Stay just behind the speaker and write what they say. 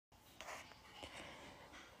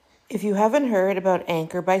If you haven't heard about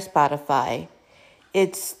Anchor by Spotify,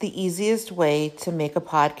 it's the easiest way to make a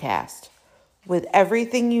podcast with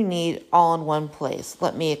everything you need all in one place.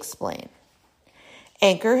 Let me explain.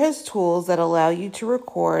 Anchor has tools that allow you to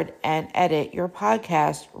record and edit your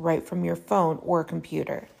podcast right from your phone or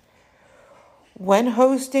computer. When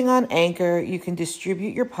hosting on Anchor, you can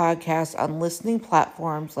distribute your podcast on listening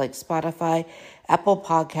platforms like Spotify, Apple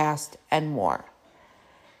Podcast, and more.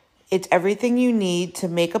 It's everything you need to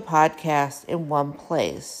make a podcast in one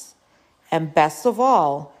place. And best of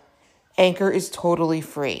all, Anchor is totally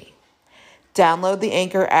free. Download the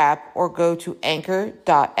Anchor app or go to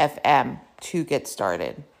anchor.fm to get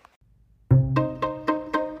started.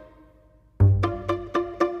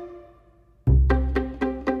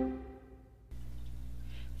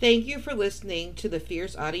 Thank you for listening to the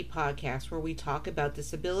Fierce Audie podcast, where we talk about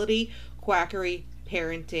disability, quackery,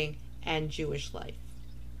 parenting, and Jewish life.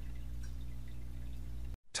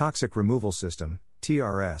 Toxic Removal System,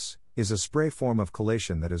 TRS, is a spray form of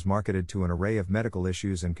chelation that is marketed to an array of medical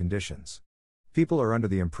issues and conditions. People are under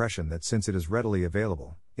the impression that since it is readily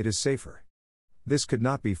available, it is safer. This could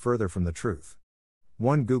not be further from the truth.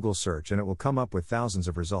 One Google search and it will come up with thousands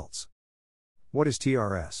of results. What is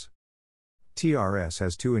TRS? TRS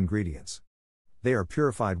has two ingredients. They are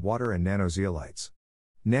purified water and nanozeolites.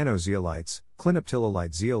 Nanozeolites,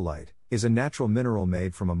 clinoptilolite zeolite, is a natural mineral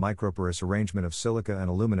made from a microporous arrangement of silica and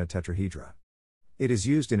alumina tetrahedra. It is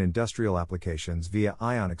used in industrial applications via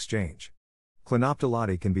ion exchange.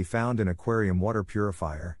 Clinoptilolite can be found in aquarium water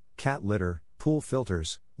purifier, cat litter, pool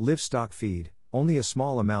filters, livestock feed, only a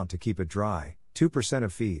small amount to keep it dry, 2%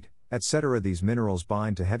 of feed, etc. These minerals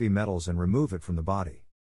bind to heavy metals and remove it from the body.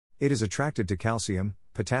 It is attracted to calcium,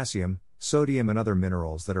 potassium, sodium and other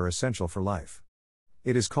minerals that are essential for life.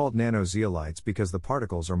 It is called nanozeolites because the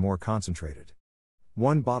particles are more concentrated.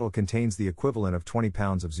 One bottle contains the equivalent of 20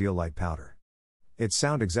 pounds of zeolite powder. It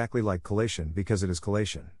sounds exactly like chelation because it is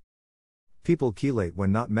chelation. People chelate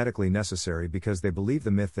when not medically necessary because they believe the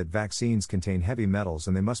myth that vaccines contain heavy metals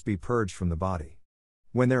and they must be purged from the body.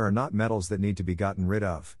 When there are not metals that need to be gotten rid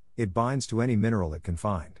of, it binds to any mineral it can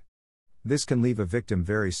find. This can leave a victim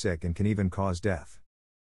very sick and can even cause death.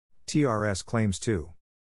 TRS claims to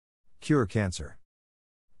cure cancer,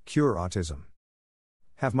 cure autism,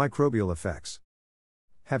 have microbial effects,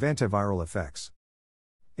 have antiviral effects,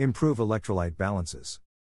 improve electrolyte balances,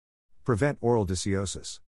 prevent oral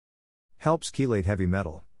dysbiosis, helps chelate heavy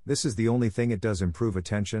metal. This is the only thing it does: improve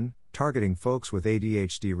attention, targeting folks with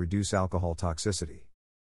ADHD, reduce alcohol toxicity,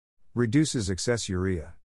 reduces excess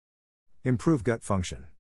urea, improve gut function,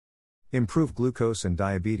 improve glucose and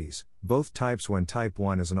diabetes, both types when type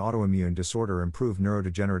 1 is an autoimmune disorder, improve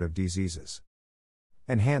neurodegenerative diseases,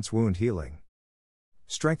 enhance wound healing,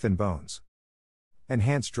 strengthen bones,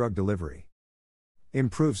 enhance drug delivery,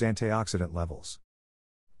 improves antioxidant levels,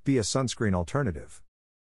 be a sunscreen alternative,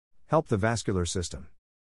 help the vascular system,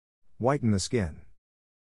 whiten the skin,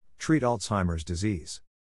 treat Alzheimer's disease,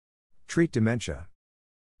 treat dementia.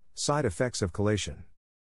 Side effects of chelation.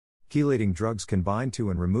 Chelating drugs can bind to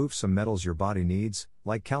and remove some metals your body needs,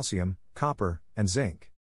 like calcium, copper, and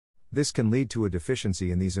zinc. This can lead to a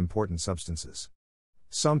deficiency in these important substances.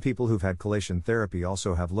 Some people who've had chelation therapy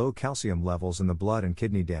also have low calcium levels in the blood and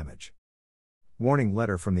kidney damage. Warning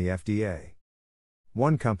letter from the FDA.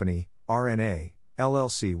 One company, RNA,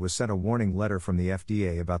 LLC, was sent a warning letter from the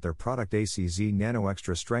FDA about their product ACZ Nano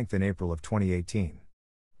Extra Strength in April of 2018.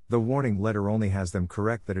 The warning letter only has them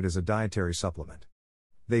correct that it is a dietary supplement.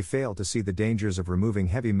 They fail to see the dangers of removing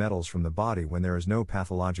heavy metals from the body when there is no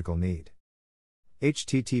pathological need.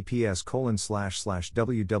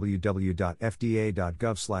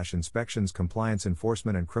 https://www.fda.gov/inspections compliance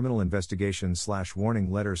enforcement and criminal investigations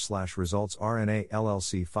 /warning letters /results RNA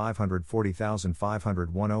LLC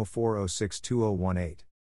 540,501.04062018.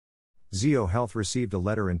 Zeo Health received a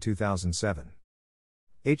letter in 2007.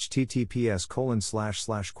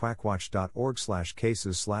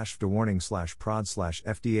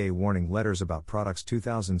 https://quackwatch.org/cases/fdawarning/prod/FDA warning letters about products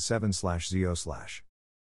 2007/Zeo/.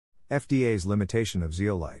 FDA's limitation of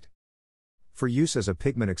zeolite. For use as a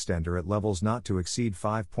pigment extender at levels not to exceed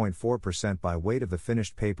 5.4% by weight of the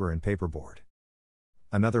finished paper and paperboard.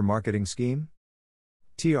 Another marketing scheme?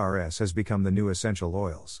 TRS has become the new essential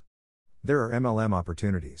oils. There are MLM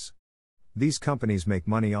opportunities. These companies make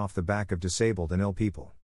money off the back of disabled and ill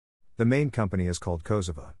people. The main company is called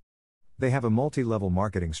Kosovo. They have a multi-level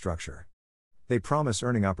marketing structure. They promise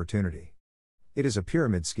earning opportunity. It is a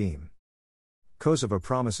pyramid scheme. Kosovo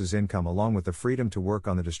promises income along with the freedom to work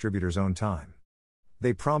on the distributor's own time.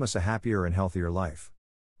 They promise a happier and healthier life.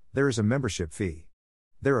 There is a membership fee.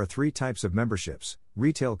 There are 3 types of memberships: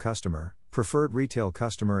 retail customer, Preferred retail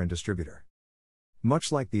customer and distributor.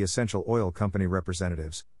 Much like the essential oil company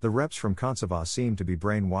representatives, the reps from Consava seem to be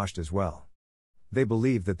brainwashed as well. They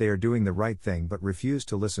believe that they are doing the right thing but refuse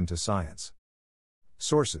to listen to science.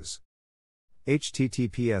 Sources: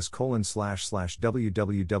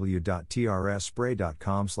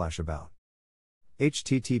 https://www.trspray.com/about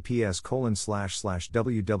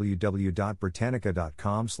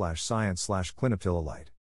https://www.britannica.com/science/clinoptilolite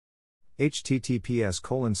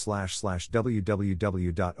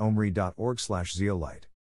https://www.omri.org/zeolite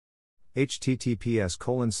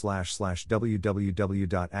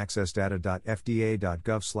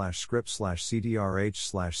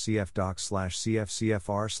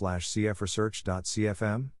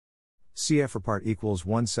CF repart =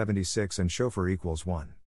 176 and chauffeur =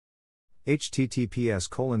 1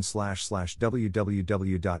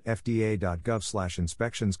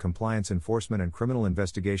 https://www.fda.gov/inspections compliance enforcement and criminal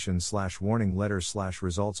investigations /warning letters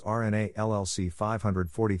 /results RNA LLC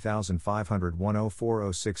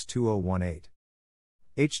 54050104062018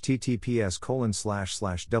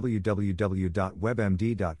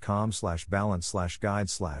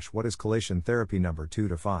 https://www.webmd.com/balance/guide/what is chelation therapy number 2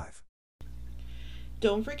 to 5.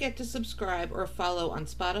 Don't forget to subscribe or follow on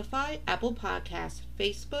Spotify, Apple Podcasts,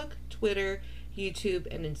 Facebook, Twitter, YouTube,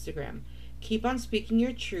 and Instagram. Keep on speaking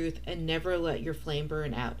your truth and never let your flame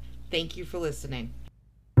burn out. Thank you for listening.